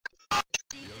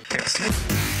We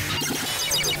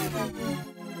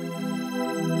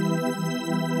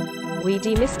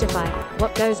demystify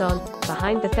what goes on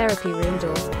behind the therapy room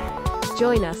door.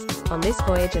 Join us on this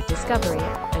voyage of discovery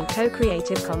and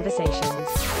co-creative conversations.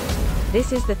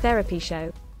 This is the Therapy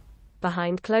Show,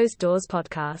 Behind Closed Doors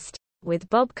podcast, with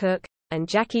Bob Cooke and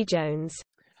Jacci Jones.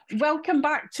 Welcome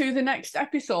back to the next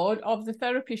episode of the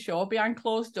Therapy Show, Behind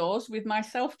Closed Doors, with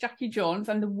myself, Jacci Jones,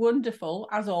 and the wonderful,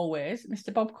 as always,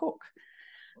 Mr. Bob Cooke.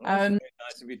 Well, that's very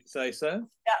nice of you to say so.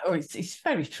 Yeah, it's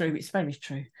very true. It's very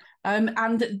true.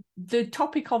 And the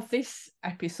topic of this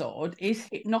episode is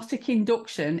hypnotic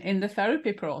induction in the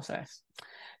therapy process.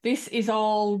 This is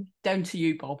all down to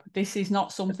you, Bob. This is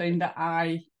not something that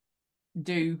I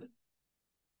do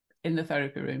in the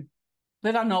therapy room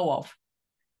that I know of.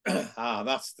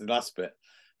 That's the last bit.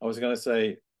 I was going to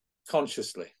say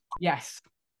consciously. Yes.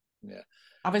 Yeah.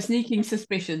 I have a sneaking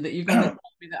suspicion that you're going to tell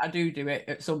me that I do it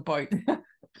at some point.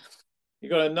 You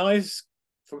got a nice,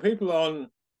 for people on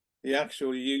the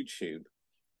actual YouTube,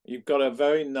 you've got a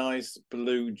very nice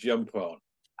blue jumper on.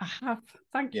 I have.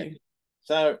 Thank you.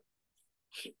 So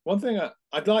one thing,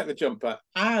 I'd like the jumper,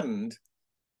 and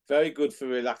very good for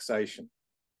relaxation.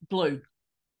 Blue.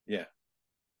 Yeah.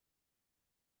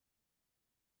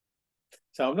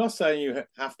 So I'm not saying you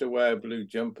have to wear a blue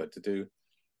jumper to do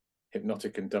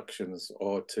hypnotic inductions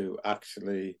or to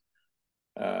actually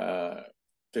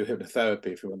do hypnotherapy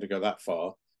if you want to go that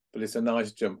far, but it's a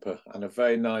nice jumper and a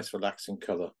very nice relaxing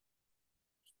colour.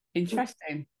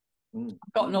 Interesting.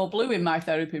 I've got no blue in my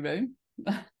therapy room,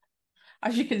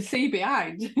 as you can see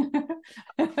behind.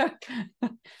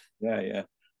 Yeah.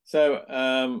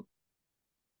 So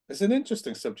it's an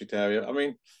interesting subject area. I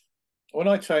mean, when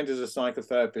I trained as a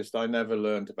psychotherapist, I never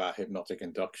learned about hypnotic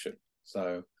induction.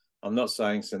 So I'm not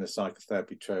saying it's in a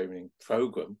psychotherapy training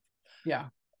program. Yeah.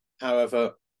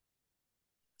 However,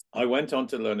 I went on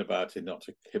to learn about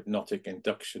hypnotic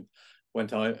induction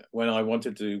when I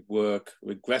wanted to work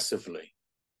regressively.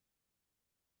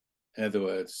 In other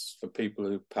words, for people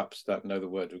who perhaps don't know the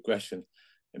word regression,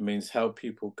 it means help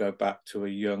people go back to a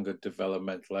younger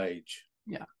developmental age.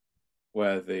 Yeah.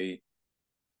 Where the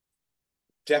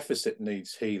deficit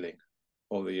needs healing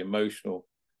or the emotional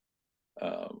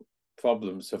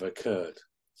problems have occurred.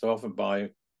 So often by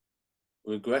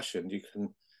regression, you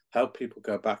can help people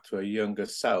go back to a younger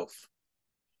self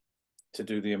to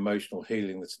do the emotional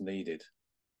healing that's needed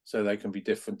so they can be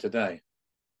different today.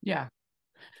 Yeah.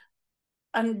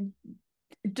 And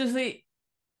does it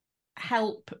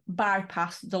help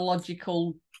bypass the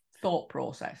logical thought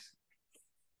process?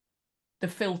 The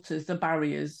filters, the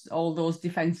barriers, all those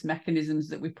defense mechanisms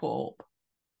that we put up?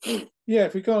 Yeah,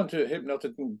 if we go into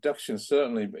hypnotic induction,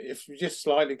 certainly. But if you just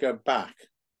slightly go back,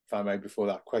 if I may, before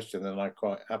that question, then I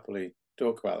quite happily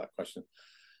talk about that question.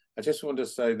 I just want to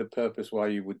say the purpose why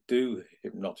you would do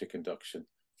hypnotic induction.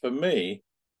 For me,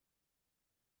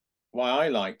 why I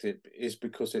liked it is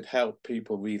because it helped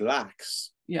people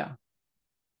relax. Yeah.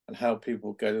 And help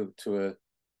people go to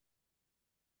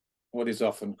what is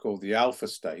often called the alpha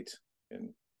state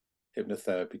in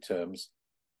hypnotherapy terms,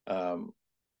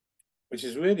 which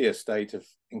is really a state of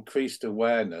increased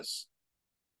awareness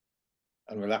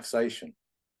and relaxation.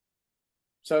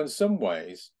 So in some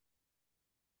ways,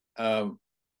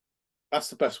 that's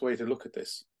the best way to look at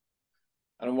this.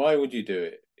 And why would you do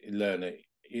it? Learn it.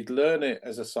 You'd learn it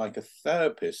as a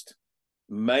psychotherapist,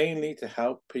 mainly to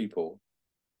help people.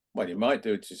 Well, you might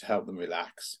do it to help them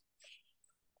relax.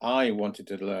 I wanted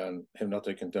to learn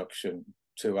hypnotic induction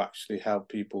to actually help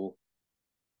people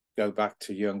go back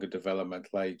to younger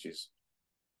developmental ages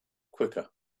quicker.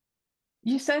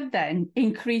 You said then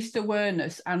increased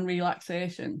awareness and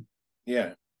relaxation.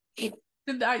 Yeah.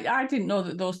 I didn't know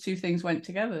that those two things went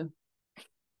together.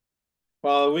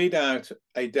 Well, I'll read out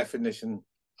a definition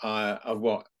of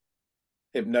what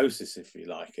hypnosis, if you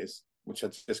like, is, which I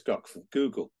just got from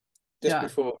Google just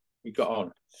before we got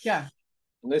on. Yeah.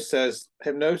 And this says,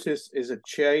 hypnosis is a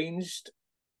changed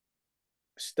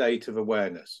state of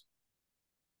awareness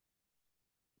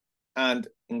and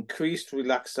increased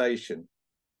relaxation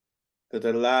that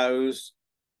allows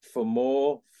for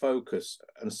more focus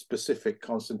and specific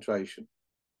concentration.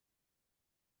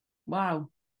 Wow.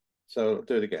 So I'll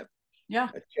do it again. Yeah.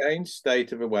 A changed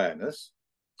state of awareness.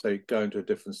 So you go into a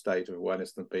different state of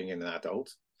awareness than being an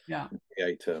adult. Yeah. In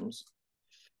PA terms.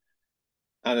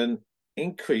 And an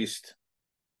increased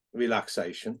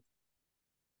relaxation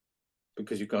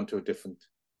because you've gone to a different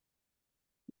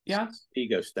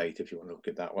ego state, if you want to look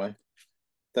at it that way,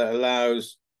 that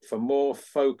allows for more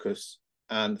focus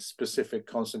and specific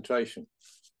concentration.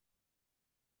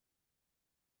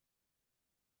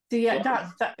 So yeah,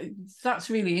 that's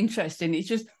really interesting. It's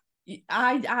just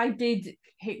I did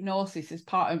hypnosis as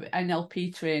part of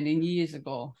NLP training years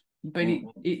ago, but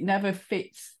it never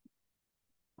fits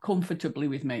comfortably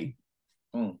with me.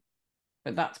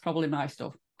 But that's probably my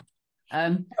stuff.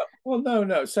 Well,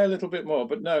 no, say a little bit more,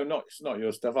 but no, it's not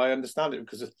your stuff. I understand it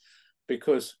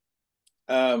because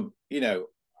you know,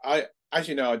 as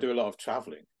you know, I do a lot of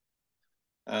traveling,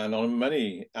 and on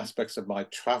many aspects of my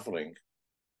traveling,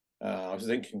 I was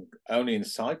thinking only in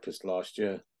Cyprus last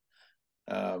year.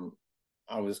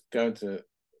 I was going to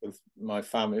with my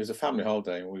family. It was a family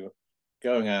holiday, and we were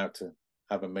going out to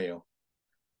have a meal,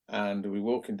 and we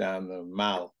were walking down the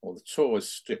Mall, or the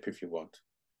tourist strip, if you want.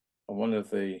 On one of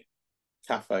the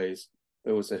cafes,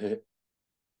 there was a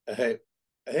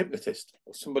hypnotist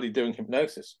or somebody doing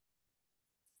hypnosis,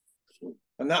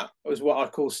 and that was what I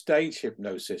call stage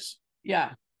hypnosis.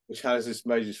 Yeah, which has this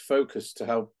major focus to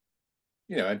help,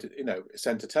 it's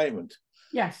entertainment.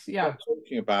 Yes, yeah. I'm not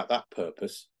talking about that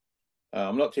purpose.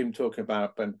 I'm not even talking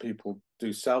about when people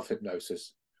do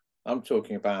self-hypnosis. I'm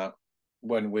talking about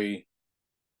when we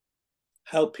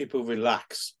help people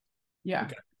relax. Yeah.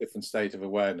 Get a different state of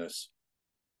awareness,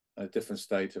 a different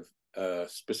state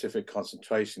of specific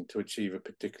concentration to achieve a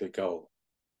particular goal.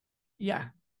 Yeah.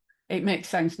 It makes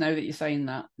sense now that you're saying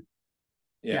that.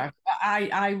 Yeah.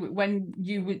 I when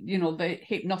you would, the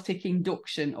hypnotic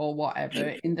induction or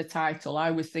whatever in the title,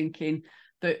 I was thinking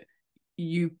that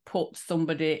you put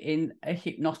somebody in a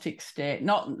hypnotic state,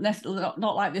 not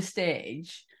like the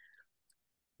stage.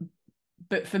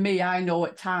 But for me, I know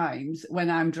at times when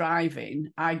I'm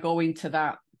driving, I go into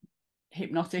that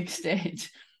hypnotic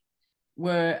state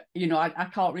where, I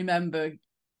can't remember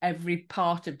every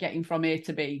part of getting from A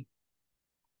to B.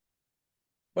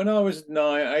 When I was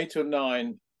 8 or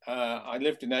 9, I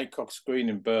lived in Acock Green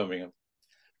in Birmingham,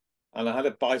 and I had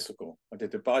a bicycle. I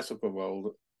did a bicycle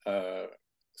roll,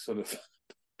 sort of.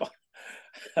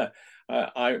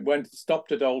 I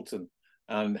stopped at Alton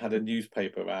and had a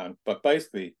newspaper around, but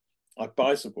basically, I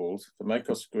bicycled from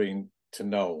Acock Green to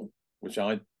Knoll, which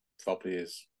I probably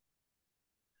is.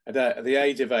 At the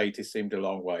age of 8, it seemed a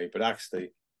long way, but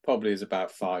actually, probably is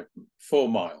about 4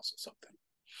 miles or something.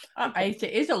 At 8,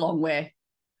 it is a long way.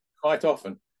 Quite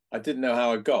often, I didn't know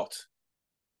how I got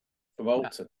from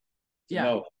Alton to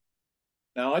Knoll.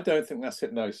 Now, I don't think that's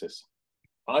hypnosis.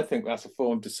 I think that's a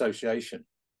form of dissociation.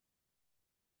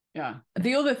 Yeah.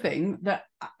 The other thing that,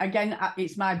 again,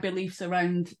 it's my beliefs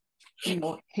around,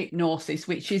 hypnosis,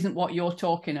 which isn't what you're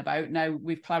talking about. Now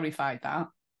we've clarified that.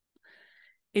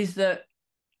 Is that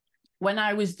when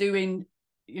I was doing,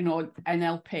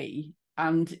 NLP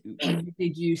and we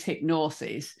did use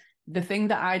hypnosis, the thing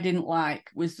that I didn't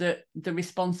like was that the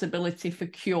responsibility for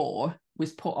cure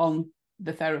was put on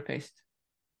the therapist.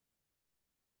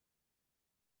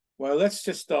 Well, let's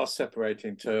just start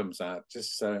separating terms out,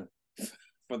 just so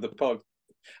for the pod.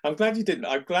 I'm glad you didn't.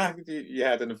 I'm glad you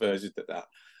had an aversion to that.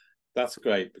 That's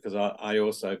great, because I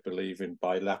also believe in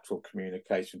bilateral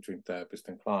communication between therapist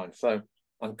and client. So,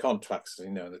 on contracts,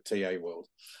 in the TA world.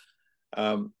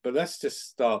 But let's just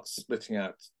start splitting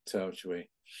out terms, shall we?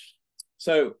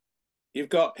 So, you've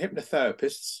got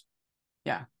hypnotherapists.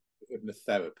 Yeah.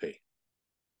 Hypnotherapy.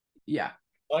 Yeah.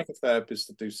 Psychotherapists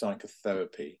that do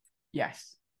psychotherapy.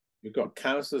 Yes. You've got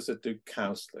counsellors that do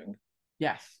counselling.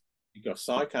 Yes. You've got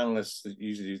psychoanalysts that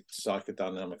usually do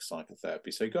psychodynamic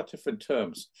psychotherapy. So you've got different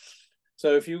terms.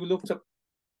 So if you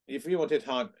wanted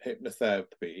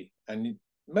hypnotherapy, and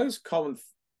most common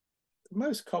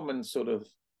sort of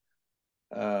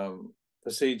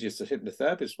procedures that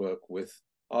hypnotherapists work with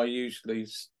are usually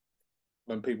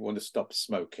when people want to stop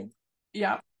smoking.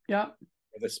 Yeah. Yeah.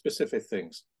 There's specific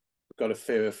things. They've got a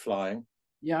fear of flying.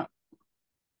 Yeah.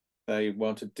 They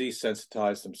want to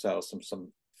desensitize themselves from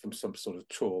some sort of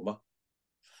trauma.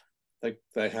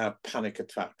 They have panic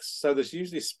attacks. So there's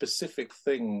usually specific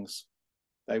things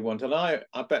they want. And I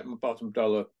bet my bottom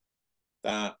dollar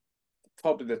that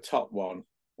probably the top one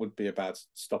would be about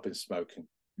stopping smoking.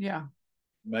 Yeah.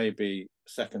 Maybe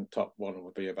second top one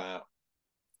would be about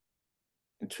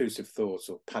intrusive thoughts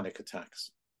or panic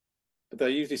attacks. But they're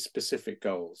usually specific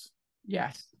goals.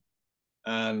 Yes.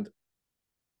 And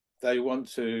they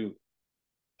want to,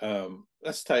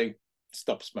 let's take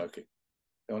stop smoking.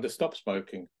 They want to stop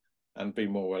smoking and be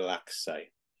more relaxed, say.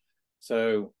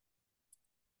 So,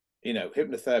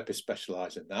 hypnotherapists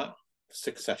specialize in that,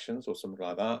 6 sessions or something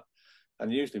like that.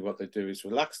 And usually what they do is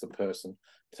relax the person,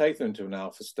 take them into an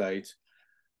alpha state,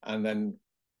 and then,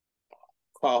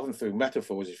 quite often through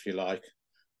metaphors, if you like,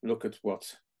 look at what,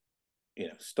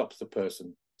 stops the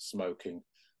person smoking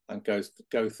and go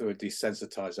through a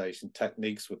desensitization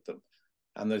techniques with them.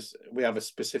 And we have a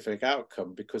specific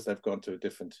outcome because they've gone to a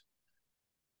different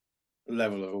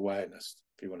level of awareness,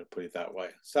 if you want to put it that way.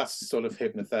 So that's sort of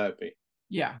hypnotherapy.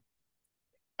 Yeah.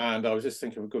 And I was just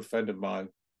thinking of a good friend of mine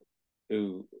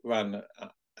who ran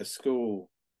a school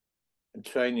and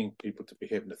training people to be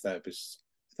hypnotherapists.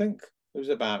 I think it was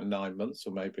about 9 months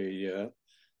or maybe a year.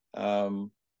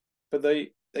 But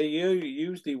they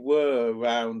usually were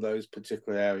around those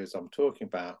particular areas I'm talking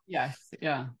about. Yes.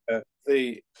 Yeah.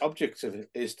 The objective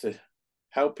is to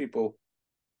help people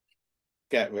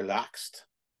get relaxed,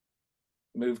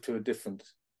 move to a different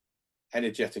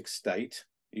energetic state,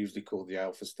 usually called the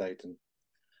alpha state, and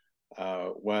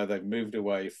where they've moved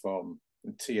away from,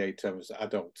 in TA terms,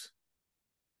 adult,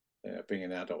 being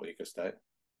an adult ego state.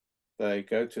 They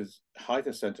go to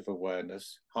heightened state of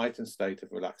awareness, heightened state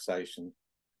of relaxation,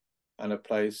 and a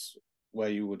place where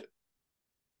you would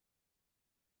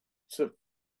sort of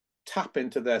tap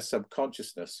into their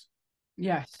subconsciousness.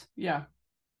 Yes. Yeah.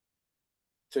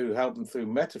 To help them through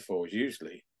metaphors,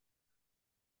 usually,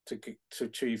 to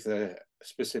achieve their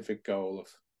specific goal of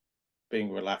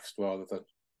being relaxed rather than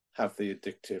have the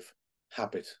addictive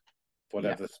habit,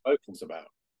 whatever the smoking's about.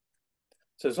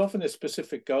 So there's often a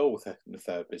specific goal with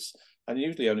hypnotherapists, and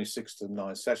usually only 6 to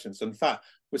 9 sessions. In fact,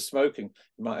 with smoking,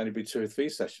 it might only be 2 or 3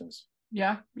 sessions.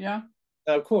 Yeah, yeah.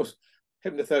 Now, of course,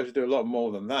 hypnotherapists do a lot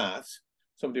more than that.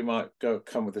 Somebody might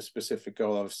come with a specific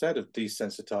goal, I've said, of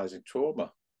desensitizing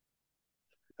trauma.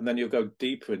 And then you'll go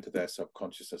deeper into their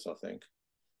subconsciousness, I think.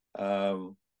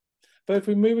 But if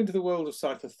we move into the world of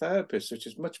psychotherapists, which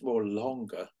is much more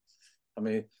longer, I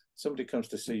mean, somebody comes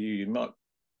to see you, you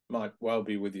might well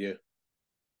be with you,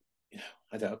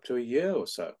 I don't know, up to a year or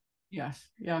so. Yes,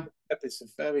 yeah. It's a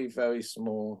very, very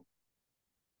small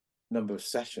number of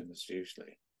sessions,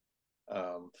 usually.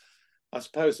 I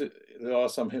suppose there are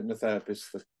some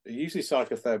hypnotherapists that are usually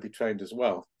psychotherapy trained as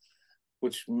well,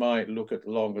 which might look at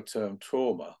longer term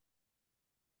trauma.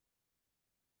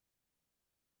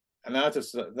 And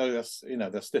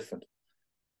that's different.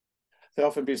 They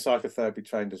often be psychotherapy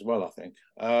trained as well, I think.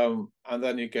 And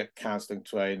then you get counselling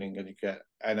training and you get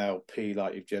NLP,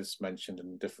 like you've just mentioned,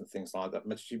 and different things like that.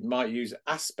 But you might use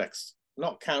aspects,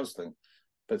 not counselling,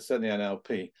 but certainly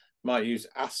NLP, might use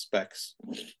aspects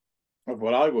of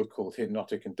what I would call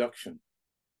hypnotic induction.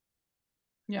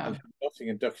 Yeah. And hypnotic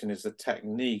induction is a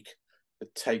technique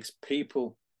that takes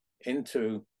people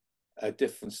into a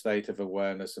different state of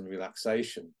awareness and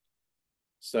relaxation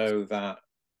so that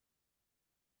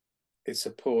it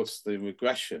supports the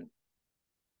regression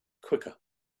quicker.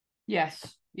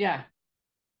 Yes, yeah.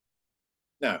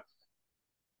 Now,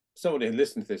 somebody who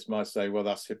listening to this might say, well,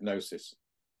 that's hypnosis.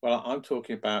 Well, I'm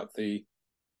talking about the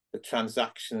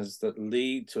transactions that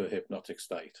lead to a hypnotic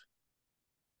state,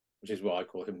 which is what I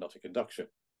call hypnotic induction.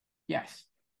 Yes.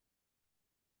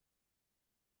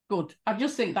 Good. I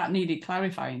just think that needed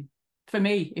clarifying for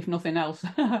me, if nothing else.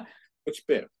 Which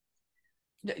bit?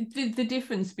 The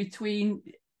difference between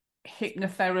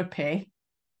hypnotherapy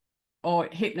or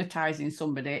hypnotizing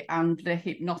somebody and the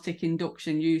hypnotic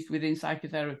induction used within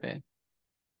psychotherapy.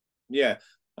 Yeah.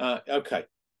 Okay.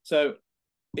 So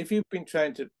if you've been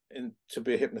trained to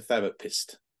be a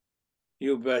hypnotherapist,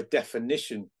 you'll by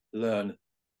definition learn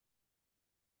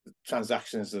the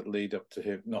transactions that lead up to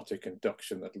hypnotic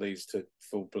induction that leads to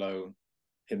full-blown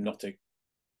hypnotic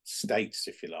states,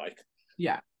 if you like.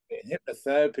 Yeah. In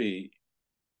hypnotherapy,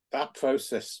 that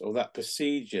process or that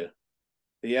procedure,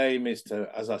 the aim is to,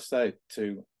 as I say,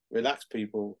 to relax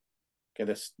people, get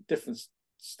a different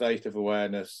state of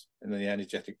awareness in the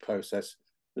energetic process,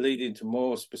 leading to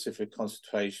more specific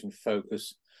concentration,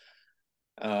 focus,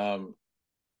 and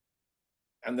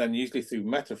then usually through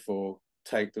metaphor,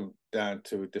 take them down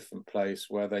to a different place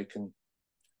where they can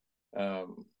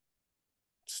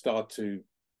start to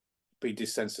be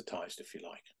desensitized, if you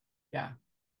like. Yeah.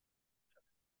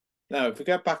 Now, if we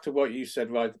get back to what you said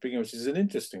right at the beginning, which is an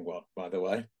interesting one, by the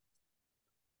way,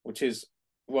 which is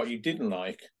what you didn't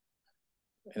like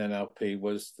in NLP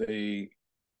was the,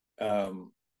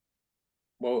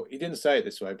 well, you didn't say it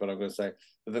this way, but I'm going to say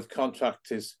that the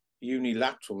contract is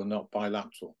unilateral and not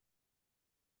bilateral.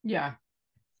 Yeah,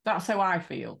 that's how I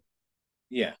feel.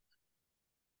 Yeah.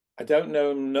 I don't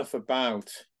know enough about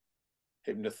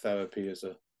hypnotherapy as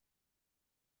a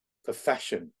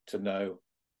profession to know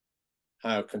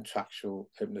how contractual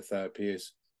hypnotherapy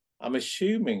is. I'm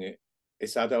assuming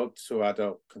it's adult to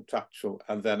adult contractual,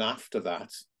 and then after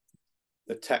that,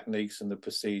 the techniques and the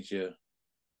procedure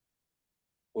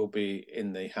will be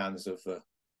in the hands of the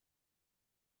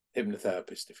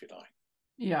hypnotherapist, if you like.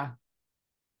 Yeah.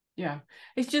 Yeah.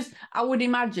 It's just, I would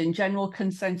imagine general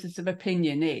consensus of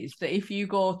opinion is that if you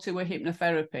go to a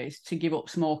hypnotherapist to give up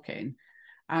smoking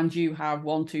and you have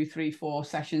 1, 2, 3, 4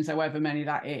 sessions, however many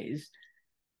that is,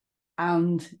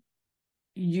 and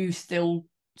you still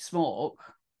smoke,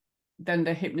 then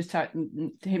the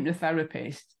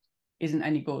hypnotherapist isn't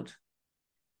any good.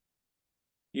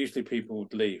 Usually people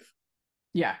would leave.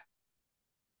 Yeah.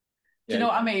 Do you know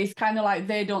what I mean? It's kind of like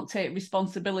they don't take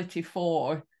responsibility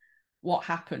for what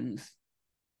happens.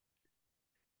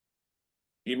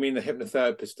 You mean the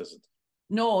hypnotherapist doesn't?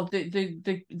 No,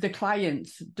 the client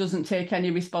doesn't take any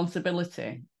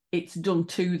responsibility. It's done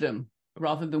to them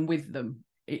rather than with them,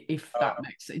 if that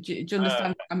makes sense. Do you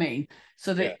understand what I mean?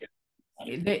 So that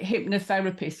the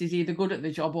hypnotherapist is either good at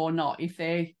the job or not, if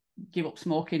they give up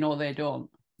smoking or they don't.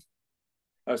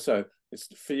 Oh, so it's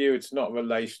for you, it's not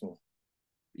relational.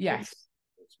 Yes.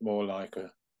 It's more like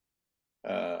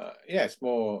it's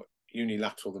more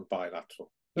unilateral than bilateral.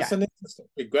 That's an interesting,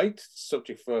 a great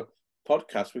subject for a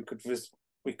podcast.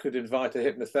 We could invite a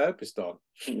hypnotherapist on.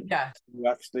 Yeah. To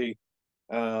actually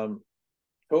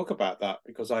talk about that,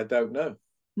 because I don't know.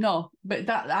 No, but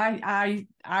that I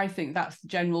think that's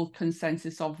general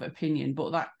consensus of opinion,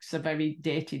 but that's a very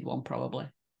dated one probably.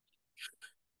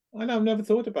 I know, I've never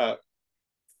thought about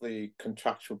the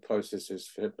contractual processes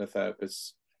for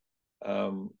hypnotherapists.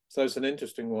 So it's an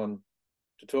interesting one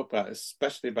to talk about,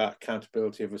 especially about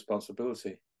accountability of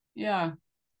responsibility. Yeah.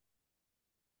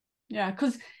 Yeah,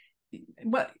 because,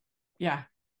 well, yeah,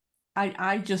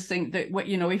 I just think that,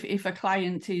 you know, if a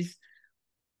client is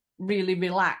really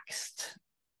relaxed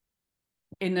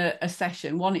in a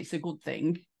session, one, it's a good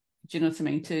thing. Do you know what I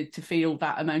mean? To feel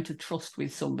that amount of trust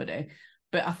with somebody.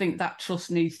 But I think that trust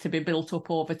needs to be built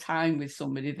up over time with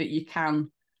somebody, that you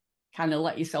can kind of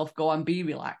let yourself go and be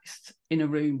relaxed in a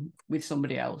room with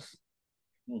somebody else.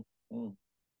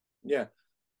 Yeah.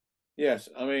 Yes.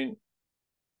 I mean,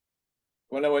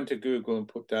 when I went to Google and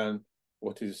put down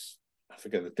I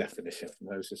forget the definition of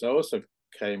hypnosis, I also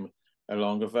came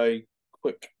along a very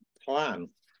quick plan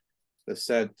that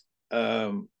said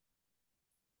that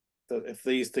if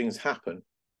these things happen,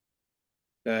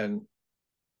 then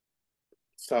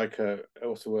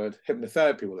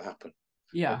hypnotherapy will happen.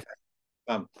 Yeah.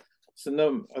 Okay. So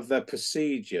none of their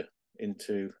procedure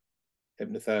into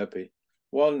hypnotherapy.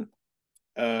 One,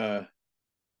 the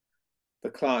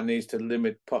client needs to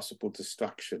limit possible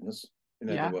distractions.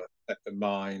 In other words, let the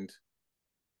mind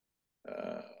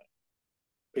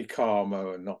be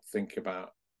calmer and not think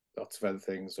about lots of other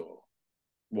things or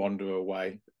wander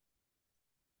away.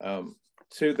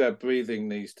 Two, their breathing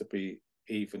needs to be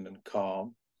even and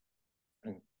calm,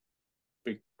 and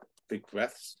big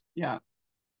breaths. Yeah.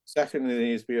 Secondly, there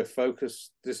needs to be a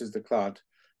focus. This is the client.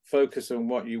 Focus on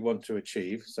what you want to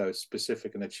achieve, so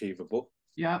specific and achievable.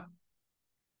 Yeah.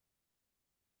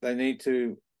 They need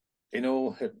to, in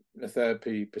all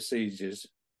hypnotherapy procedures,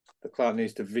 the client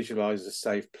needs to visualize a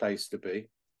safe place to be.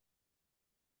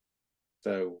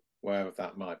 So wherever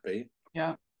that might be.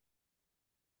 Yeah.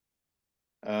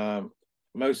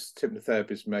 Most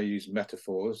hypnotherapists may use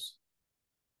metaphors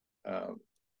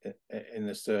in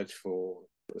the search for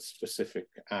a specific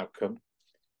outcome.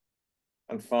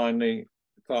 And finally,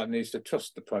 the client needs to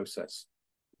trust the process.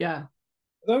 Yeah.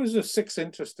 Those are 6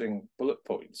 interesting bullet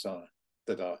points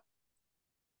that are,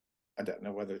 I don't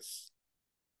know whether it's,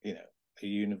 you know, a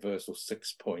universal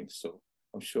 6 points, or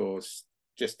I'm sure it's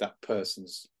just that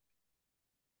person's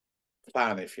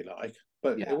plan, if you like.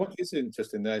 But what is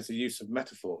interesting there is the use of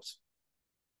metaphors.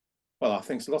 Well, I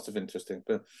think it's lots of interesting,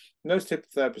 but most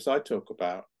hypnotherapists I talk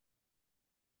about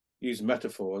use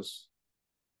metaphors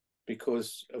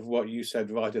because of what you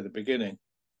said right at the beginning,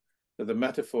 that the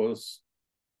metaphors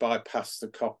bypass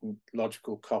the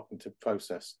logical cognitive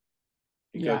process.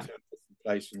 You go to a different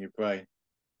place in your brain.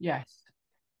 Yes.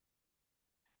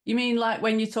 You mean like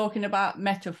when you're talking about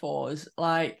metaphors,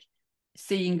 like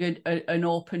seeing an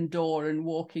open door and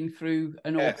walking through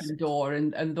an open door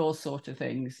and those sort of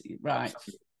things, right?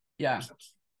 Absolutely. Yeah. Absolutely.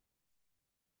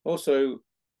 Also,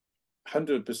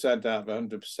 100% out of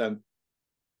 100%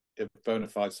 of bona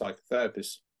fide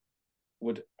psychotherapists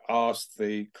would ask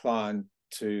the client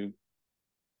to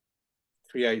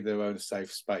create their own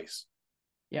safe space.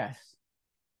 Yes.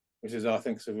 Which is, I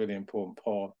think, is a really important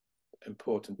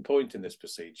point in this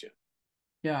procedure.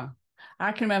 Yeah.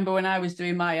 I can remember when I was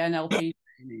doing my NLP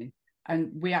training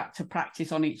and we had to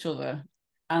practice on each other.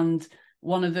 And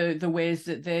one of the ways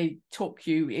that they took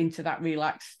you into that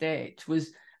relaxed state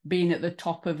was being at the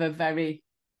top of a very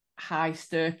high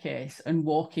staircase and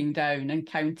walking down and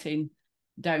counting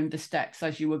down the steps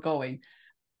as you were going.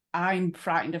 I'm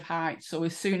frightened of heights. So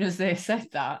as soon as they said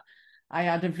that, I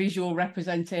had a visual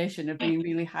representation of being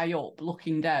really high up,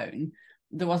 looking down.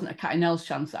 There wasn't a cat and else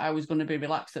chance that I was going to be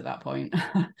relaxed at that point.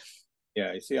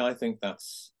 Yeah, you see, I think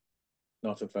that's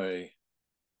not a very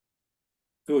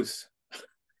good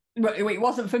It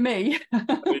wasn't for me.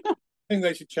 I think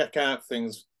they should check out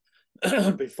things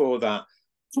before that,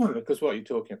 because what you're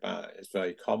talking about is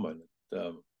very common.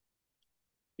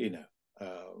 You know,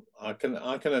 I can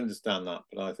understand that,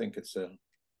 but I think it's a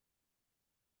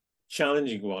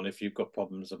challenging one if you've got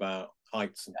problems about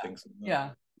heights and things like that. Yeah,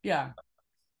 yeah.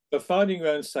 But finding your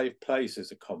own safe place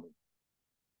is a common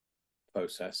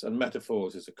process, and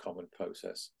metaphors is a common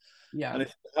process. Yeah. And it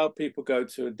can help people go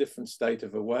to a different state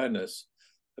of awareness,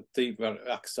 a deep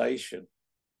relaxation,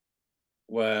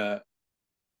 where,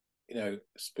 you know,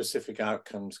 specific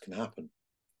outcomes can happen.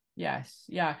 Yes,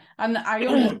 yeah. And I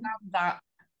understand that,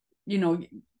 you know,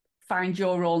 find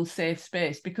your own safe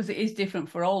space, because it is different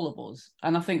for all of us.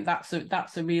 And I think that's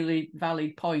a really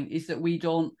valid point, is that we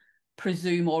don't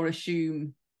presume or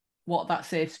assume what that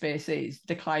safe space is.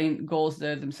 The client goes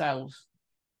there themselves.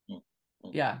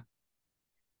 Yeah.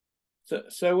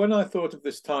 So when I thought of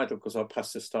this title, because I'll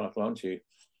pass this title on to you,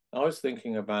 I was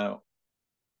thinking about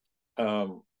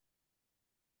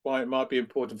why it might be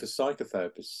important for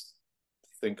psychotherapists to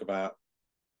think about,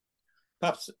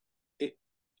 perhaps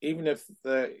even if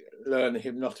they learn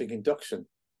hypnotic induction,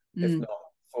 if not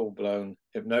full-blown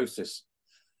hypnosis,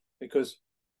 because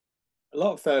a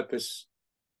lot of therapists,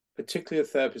 particularly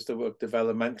therapists that work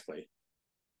developmentally,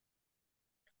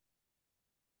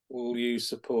 will use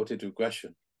supported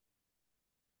regression.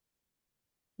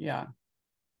 Yeah.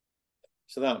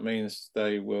 So that means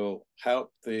they will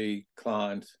help the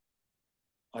client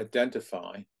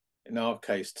identify, in our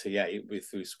case, TA,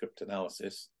 through script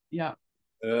analysis, Yeah.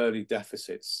 early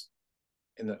deficits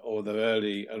or the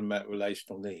early unmet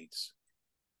relational needs.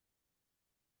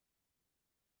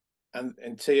 And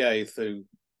in TA, through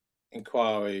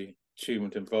inquiry,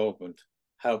 attunement, involvement,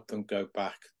 help them go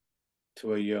back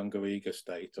to a younger ego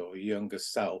state, or a younger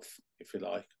self, if you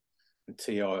like. And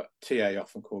TA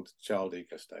often called child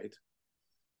ego state.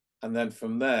 And then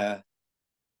from there,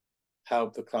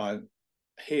 help the client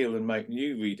heal and make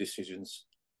new redecisions,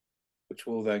 which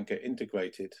will then get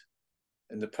integrated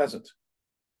in the present.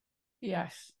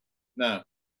 Yes. Now,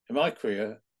 in my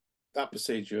career, that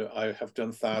procedure I have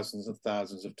done thousands and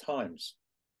thousands of times.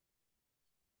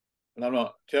 And I'm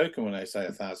not joking when I say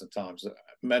 1,000 times,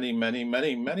 many, many,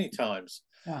 many, many times.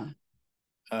 Yeah.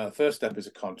 First step is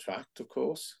a contract, of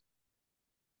course,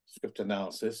 script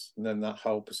analysis, and then that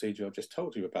whole procedure I've just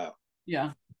told you about.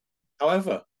 Yeah.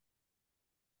 However,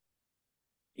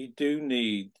 you do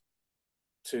need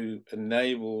to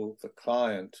enable the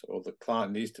client, or the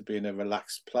client needs to be in a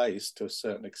relaxed place to a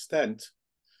certain extent,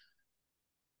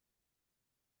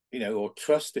 you know, or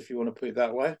trust, if you want to put it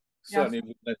that way. Yeah. Certainly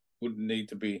wouldn't need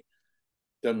to be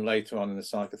done later on in the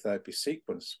psychotherapy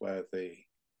sequence, where the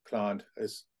client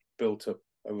has built up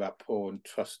a rapport and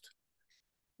trust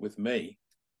with me.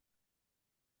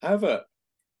 However,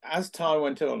 as time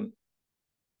went on,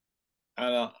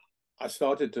 and I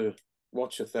started to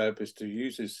watch a therapist who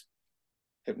uses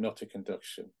hypnotic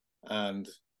induction and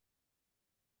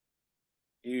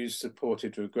use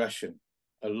supported regression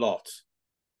a lot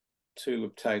to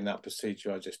obtain that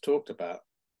procedure I just talked about.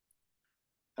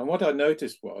 And what I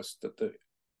noticed was that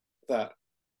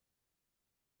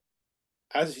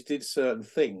as he did certain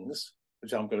things,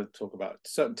 which I'm going to talk about,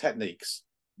 certain techniques,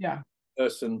 Yeah. the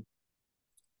person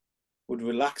would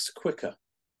relax quicker.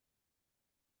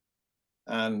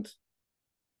 And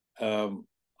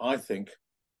I think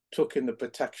took in the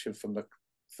protection from the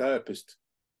therapist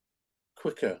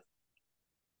quicker,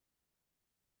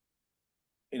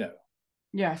 you know.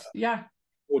 Yes. Yeah.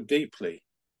 More deeply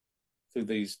through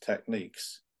these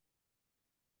techniques,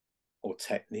 or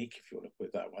technique, if you want to put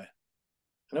it that way.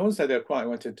 And I wouldn't say they quite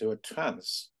went into a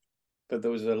trance, but there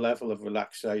was a level of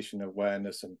relaxation,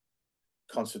 awareness, and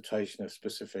concentration of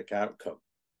specific outcome,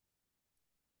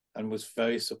 and was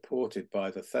very supported by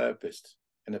the therapist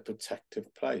in a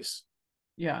protective place.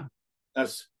 Yeah.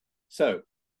 So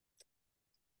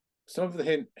some of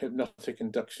the hypnotic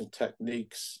induction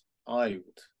techniques I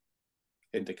would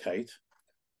indicate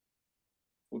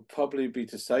would probably be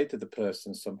to say to the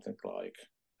person something like,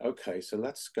 okay, so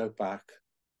let's go back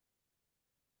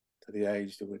to the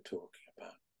age that we're talking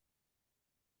about.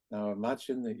 Now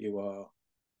imagine that you are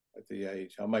at the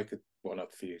age, I'll make one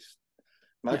up for you.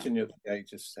 Imagine you're at the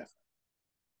age of 7.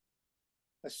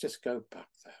 Let's just go back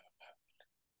there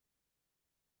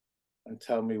and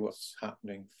tell me what's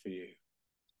happening for you.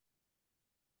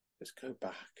 Just go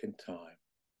back in time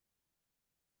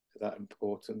to that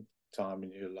important time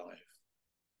in your life.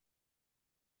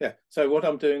 Yeah, so what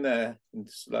I'm doing there, and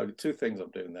slowly, 2 things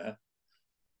I'm doing there.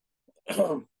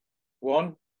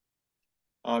 One,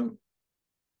 in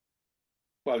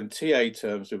TA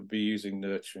terms, it would be using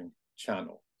nurturing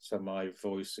channel. So my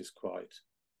voice is quite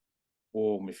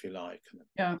warm, if you like, and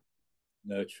Yeah.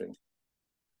 nurturing.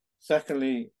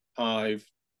 Secondly, I've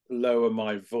lowered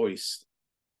my voice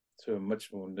to a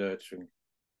much more nurturing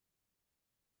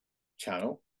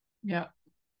channel. Yeah.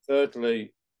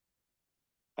 Thirdly,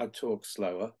 I talk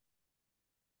slower.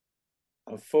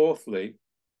 And fourthly,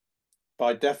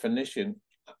 by definition,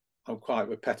 I'm quite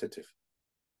repetitive.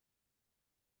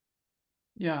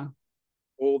 Yeah.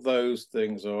 All those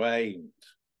things are aimed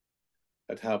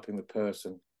at helping the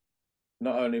person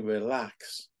not only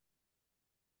relax,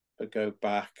 but go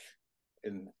back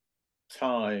in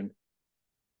time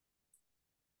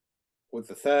with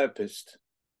the therapist,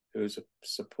 who is a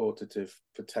supportive,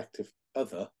 protective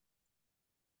other,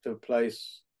 to a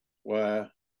place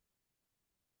where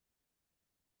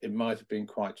it might have been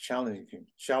quite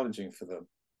challenging for them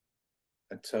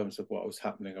in terms of what was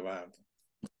happening around them.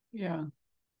 Yeah.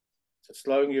 So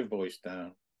slowing your voice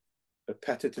down,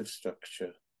 repetitive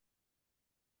structure,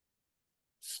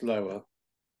 slower,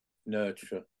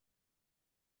 nurture,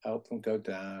 help them go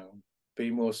down, be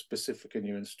more specific in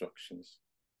your instructions,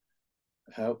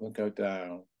 help them go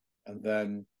down, and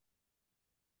then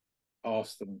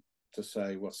ask them to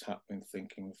say what's happening,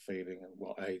 thinking, feeling, and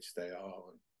what age they are.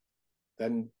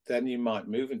 And then you might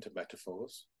move into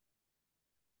metaphors.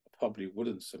 I probably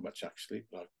wouldn't so much, actually,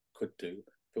 but I could do.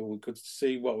 But we could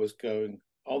see what was going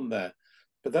on there.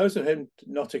 But those are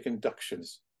hypnotic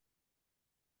inductions.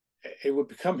 It would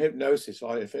become hypnosis.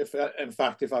 If in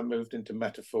fact, if I moved into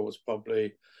metaphors,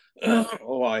 probably,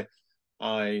 or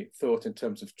I thought in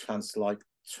terms of trance-like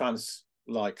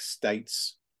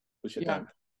states, which I don't.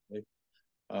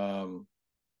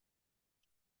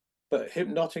 But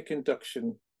hypnotic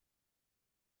induction,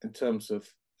 in terms of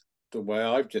the way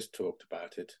I've just talked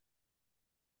about it,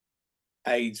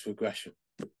 aids regression.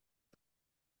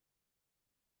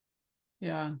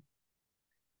 Yeah.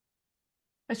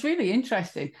 It's really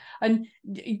interesting. And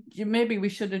maybe we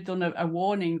should have done a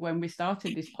warning when we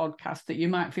started this podcast that you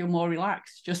might feel more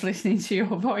relaxed just listening to your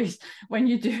voice when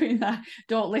you're doing that.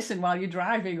 Don't listen while you're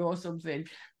driving or something,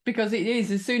 because it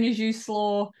is, as soon as you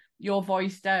slow your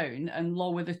voice down and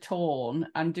lower the tone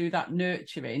and do that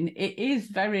nurturing, it is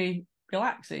very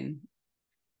relaxing.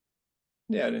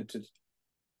 Yeah, and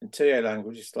in TA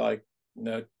language, it's like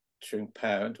nurturing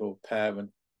parent or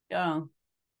parent. Yeah.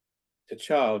 The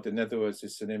child, in other words,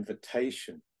 it's an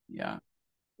invitation, yeah,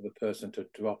 for the person to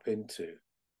drop into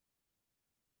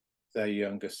their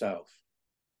younger self.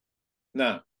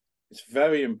 Now, it's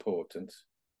very important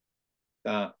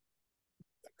that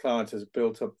the client has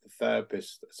built up the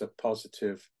therapist as a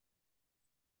positive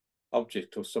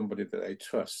object or somebody that they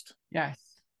trust. Yes.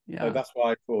 Yeah. So that's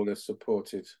why I call this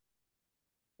supported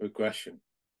regression,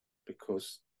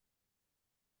 because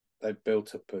they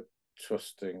built up a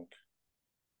trusting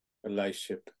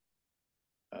relationship.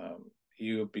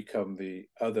 You become the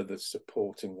other that's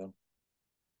supporting them.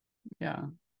 Yeah.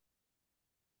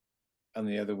 And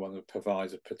the other one that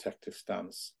provides a protective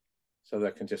stance so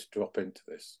they can just drop into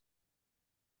this.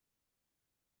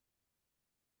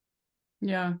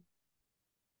 Yeah.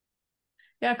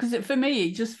 Yeah, because for me,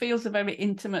 it just feels a very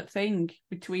intimate thing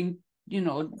between,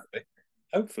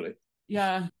 Hopefully.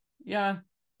 Yeah. Yeah.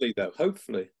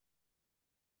 Hopefully.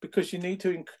 Because you need to,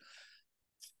 it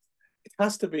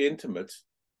has to be intimate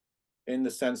in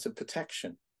the sense of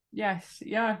protection. Yes.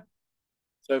 Yeah.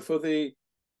 So for the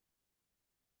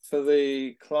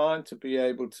client to be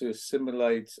able to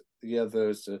assimilate the other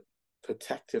as a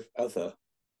protective other,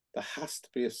 there has to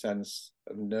be a sense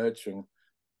of nurturing.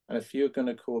 And if you're going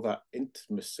to call that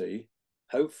intimacy,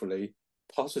 hopefully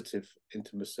positive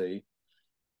intimacy,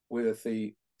 with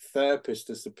the therapist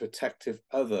as the protective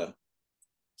other,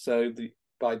 so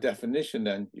by definition,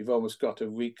 then you've almost got a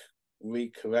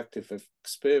re-corrective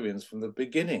experience from the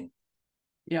beginning.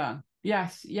 Yeah.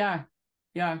 Yes. Yeah.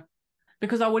 Yeah.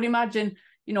 Because I would imagine,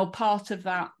 part of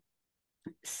that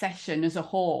session as a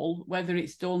whole, whether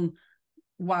it's done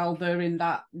while they're in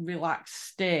that relaxed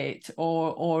state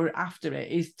or after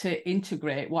it, is to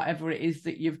integrate whatever it is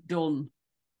that you've done,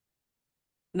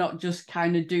 not just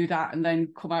kind of do that and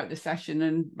then come out the session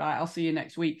and right, I'll see you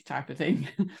next week type of thing.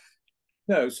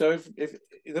 No, so if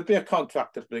there'll be a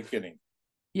contract at the beginning.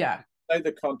 Yeah. Say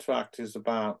the contract is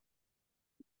about,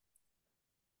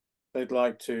 they'd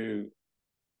like to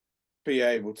be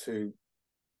able to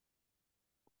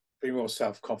be more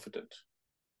self-confident,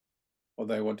 or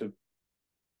they want to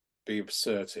be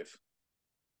assertive,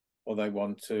 or they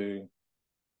want to,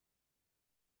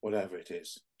 whatever it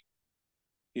is.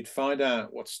 You'd find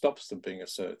out what stops them being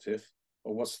assertive,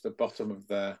 or what's the bottom of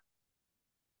their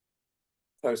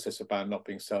process about not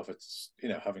being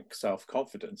having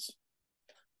self-confidence.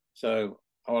 So,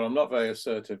 I'm not very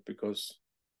assertive because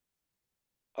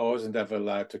I wasn't ever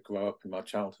allowed to grow up in my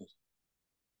childhood.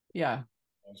 Yeah.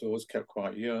 I was always kept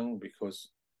quite young because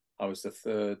I was the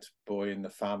third boy in the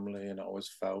family, and I always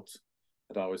felt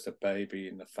that I was the baby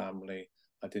in the family.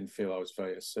 I didn't feel I was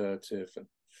very assertive, and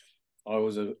I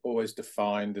was always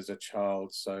defined as a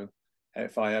child. So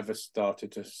if I ever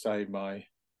started to say my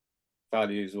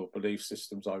values or belief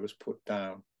systems, I was put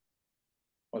down.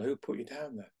 Well, who put you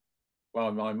down then?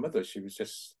 Well, my mother, she was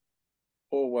just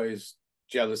always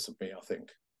jealous of me, I think.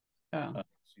 Yeah.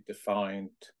 She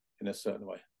defined in a certain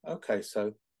way. Okay,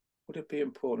 so would it be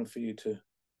important for you to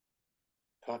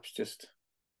perhaps just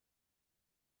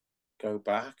go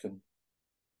back and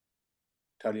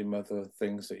tell your mother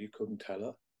things that you couldn't tell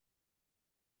her?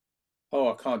 Oh,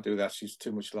 I can't do that. She's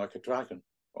too much like a dragon,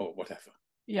 or whatever.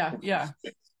 Yeah. Yeah.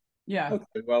 Yeah.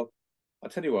 Okay, well, I'll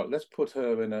tell you what, let's put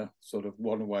her in a sort of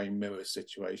one-way mirror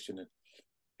situation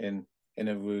in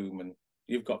a room, and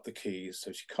you've got the keys,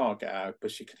 so she can't get out,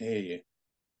 but she can hear you.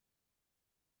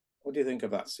 What do you think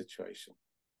of that situation?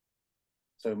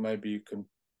 So maybe you can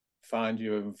find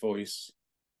your own voice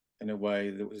in a way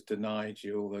that was denied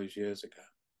you all those years ago.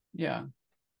 Yeah.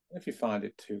 If you find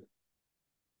it too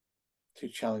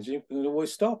challenging, you can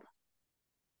always stop.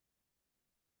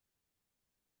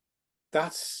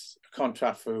 That's a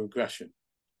contract for regression.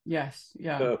 Yes.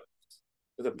 Yeah.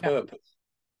 With a purpose.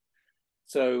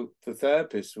 So the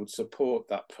therapist would support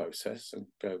that process and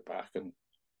go back, and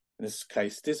in this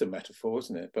case, it is a metaphor,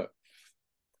 isn't it? But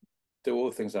do all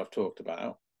the things I've talked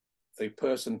about. The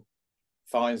person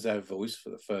finds their voice for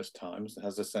the first time,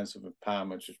 has a sense of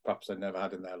empowerment, which perhaps they never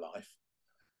had in their life.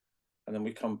 And then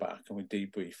we come back and we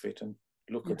debrief it and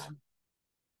look at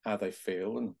how they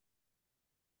feel, and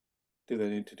do they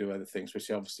need to do other things, which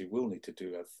they obviously will need to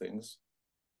do other things.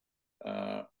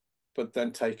 But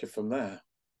then take it from there.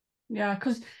 Yeah,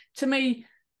 because to me,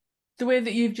 the way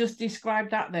that you've just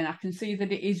described that, then I can see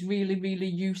that it is really, really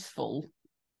useful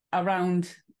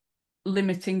around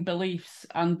limiting beliefs,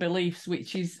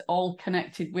 which is all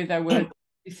connected with our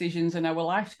decisions and our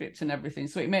life scripts and everything.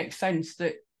 So it makes sense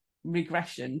that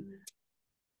regression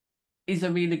is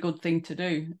a really good thing to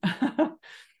do.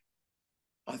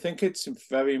 I think it's a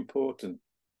very important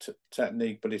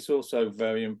technique, but it's also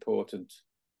very important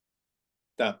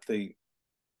that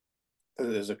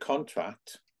there's a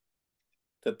contract,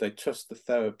 that they trust the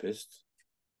therapist,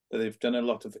 that they've done a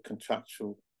lot of the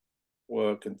contractual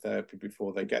work and therapy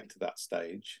before they get to that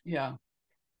stage. Yeah.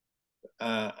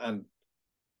 And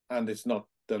it's not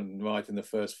done right in the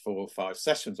first 4 or 5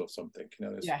 sessions or something. You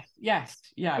know,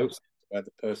 where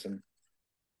the person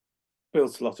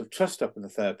builds a lot of trust up in the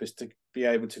therapist to be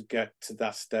able to get to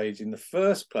that stage in the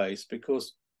first place,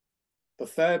 because the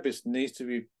therapist needs to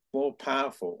be more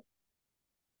powerful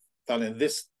than in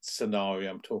this scenario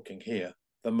I'm talking here,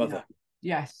 the mother.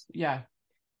 Yes.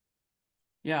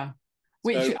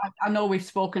 Which I know we've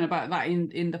spoken about that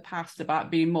in the past,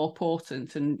 about being more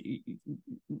potent and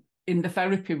in the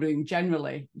therapy room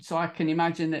generally. So I can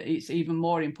imagine that it's even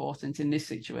more important in this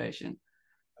situation.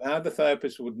 How the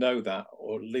therapist would know that,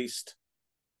 or at least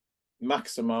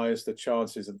maximize the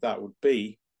chances that would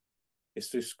be, is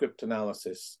through script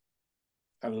analysis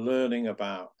and learning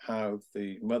about how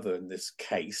the mother, in this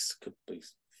case, could be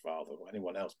father or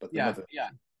anyone else, but the mother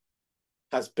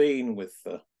has been with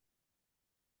the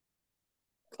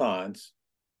client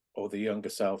or the younger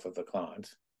self of the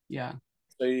client. Yeah.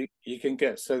 So you can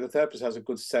get, so the therapist has a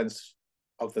good sense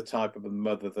of the type of a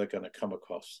mother they're going to come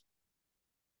across.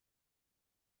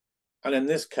 And in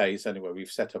this case, anyway, we've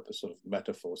set up a sort of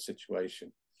metaphor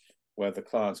situation where the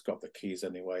client's got the keys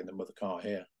anyway and the mother can't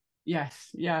hear. Yes,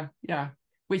 yeah.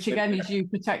 Which again is you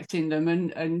protecting them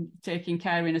and taking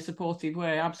care in a supportive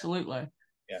way. Absolutely.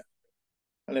 Yeah.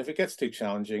 And if it gets too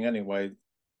challenging anyway,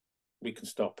 we can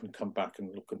stop and come back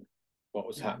and look at what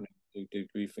was happening, do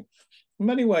briefing. In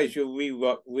many ways, you're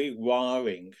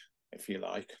rewiring, if you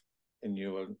like, in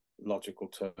neurological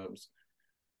terms,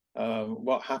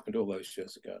 what happened all those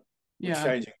years ago. We're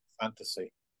changing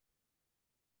fantasy.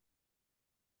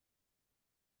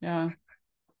 Yeah.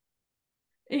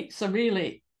 It's a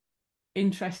really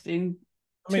interesting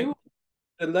tool.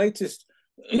 The latest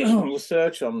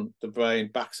research on the brain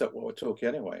backs up what we're talking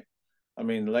anyway. I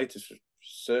mean, the latest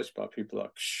research by people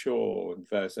like Shaw and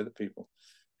various other people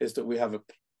is that we have a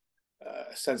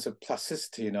sense of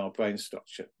plasticity in our brain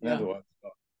structure. In other words,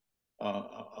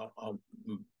 our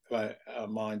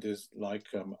mind is like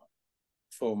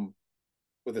formed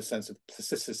with a sense of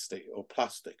plasticity or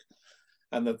plastic,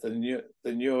 and that the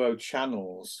neuro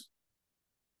channels,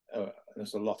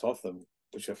 there's a lot of them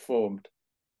which are formed,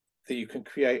 that you can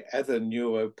create other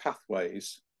neuro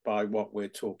pathways by what we're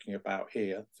talking about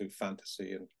here through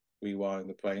fantasy and rewiring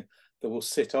the brain that will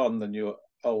sit on the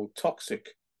old toxic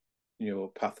neural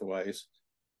pathways,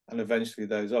 and eventually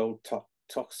those old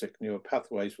toxic neural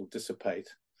pathways will dissipate,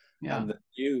 and the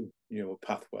new neural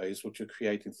pathways, which are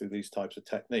created through these types of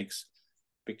techniques,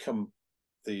 become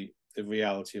the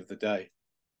reality of the day.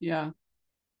 Yeah,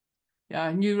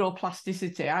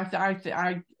 neuroplasticity.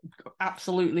 I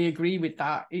absolutely agree with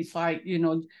that. It's like,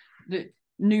 the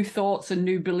new thoughts and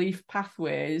new belief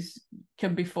pathways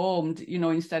can be formed,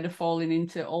 instead of falling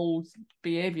into old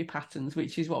behavior patterns,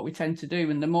 which is what we tend to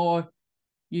do. And the more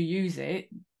you use it,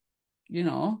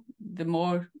 the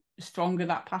more stronger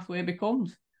that pathway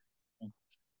becomes.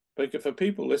 But for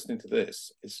people listening to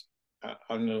this,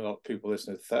 I know a lot of people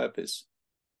listening to therapists.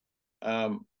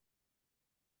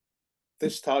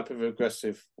 This type of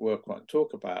aggressive work I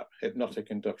talk about,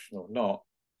 hypnotic induction or not,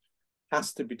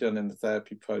 has to be done in the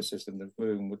therapy process in the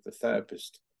room with the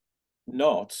therapist,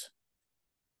 not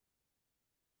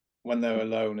when they're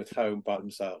alone at home by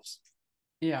themselves.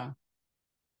 Yeah.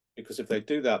 Because if they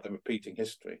do that, they're repeating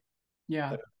history. Yeah.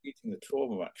 They're repeating the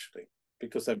trauma, actually,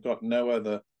 because they've got no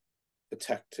other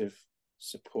protective,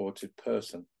 supported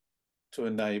person to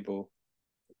enable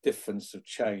the difference of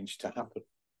change to happen.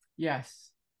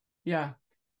 Yes. Yeah.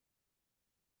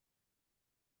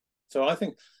 So I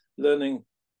think learning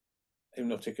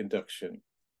hypnotic induction,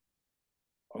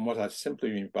 and what I simply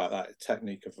mean by that, a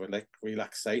technique of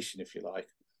relaxation, if you like,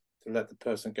 to let the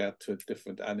person get to a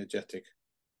different energetic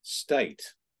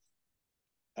state,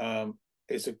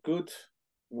 is a good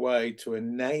way to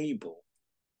enable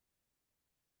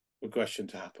regression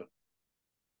to happen.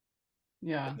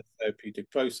 Yeah. In the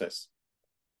therapeutic process.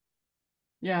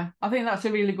 Yeah, I think that's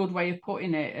a really good way of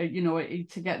putting it,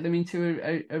 to get them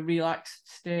into a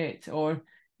relaxed state, or,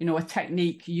 a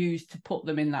technique used to put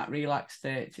them in that relaxed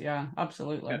state. Yeah,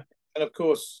 absolutely. Yeah. And of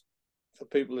course, for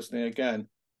people listening again,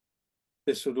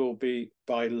 this would all be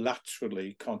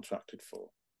bilaterally contracted for.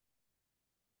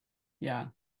 Yeah.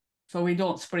 So we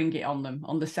don't spring it on them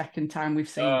on the second time we've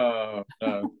seen it.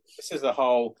 No. This is a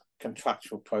whole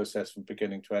contractual process from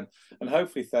beginning to end. And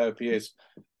hopefully therapy is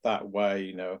that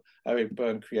way. Eric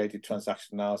Berne created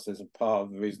transaction analysis, and part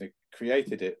of the reason he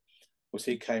created it was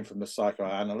he came from the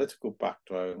psychoanalytical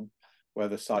background, where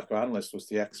the psychoanalyst was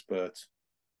the expert,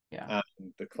 and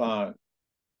the client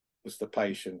was the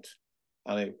patient,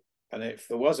 and if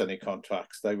there was any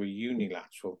contracts, they were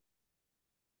unilateral,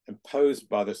 imposed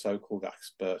by the so-called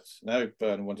experts. And Eric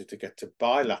Berne wanted to get to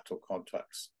bilateral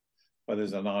contracts, where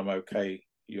there's an I'm okay,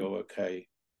 you're okay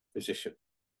position.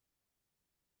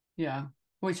 Yeah,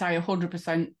 which I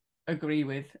 100% agree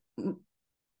with.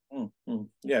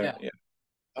 Yeah.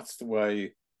 That's the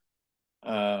way.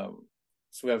 So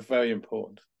we're very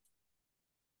important.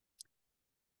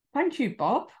 Thank you,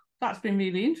 Bob. That's been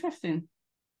really interesting.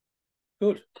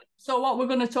 Good. So what we're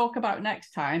going to talk about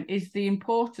next time is the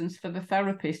importance for the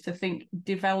therapist to think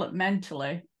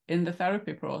developmentally in the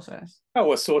therapy process. Oh,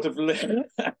 we're sort of leading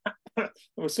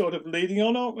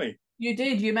on, aren't we? You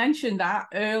did. You mentioned that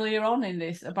earlier on in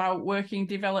this about working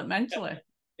developmentally.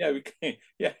 Yeah, we can.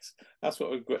 Yes, that's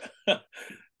what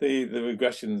the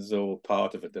regression is all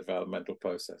part of a developmental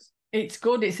process. It's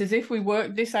good. It's as if we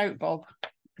worked this out, Bob.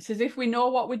 It's as if we know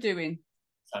what we're doing.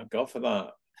 Thank God for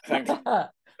that. Thank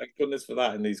goodness for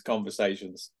that in these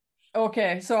conversations.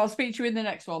 Okay, so I'll speak to you in the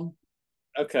next one.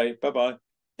 Okay, bye-bye.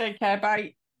 Take care,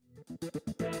 bye.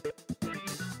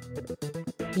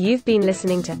 You've been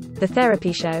listening to The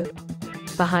Therapy Show,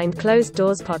 Behind Closed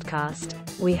Doors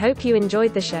podcast. We hope you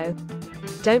enjoyed the show.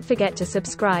 Don't forget to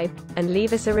subscribe and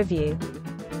leave us a review.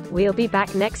 We'll be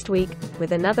back next week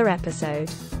with another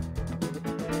episode.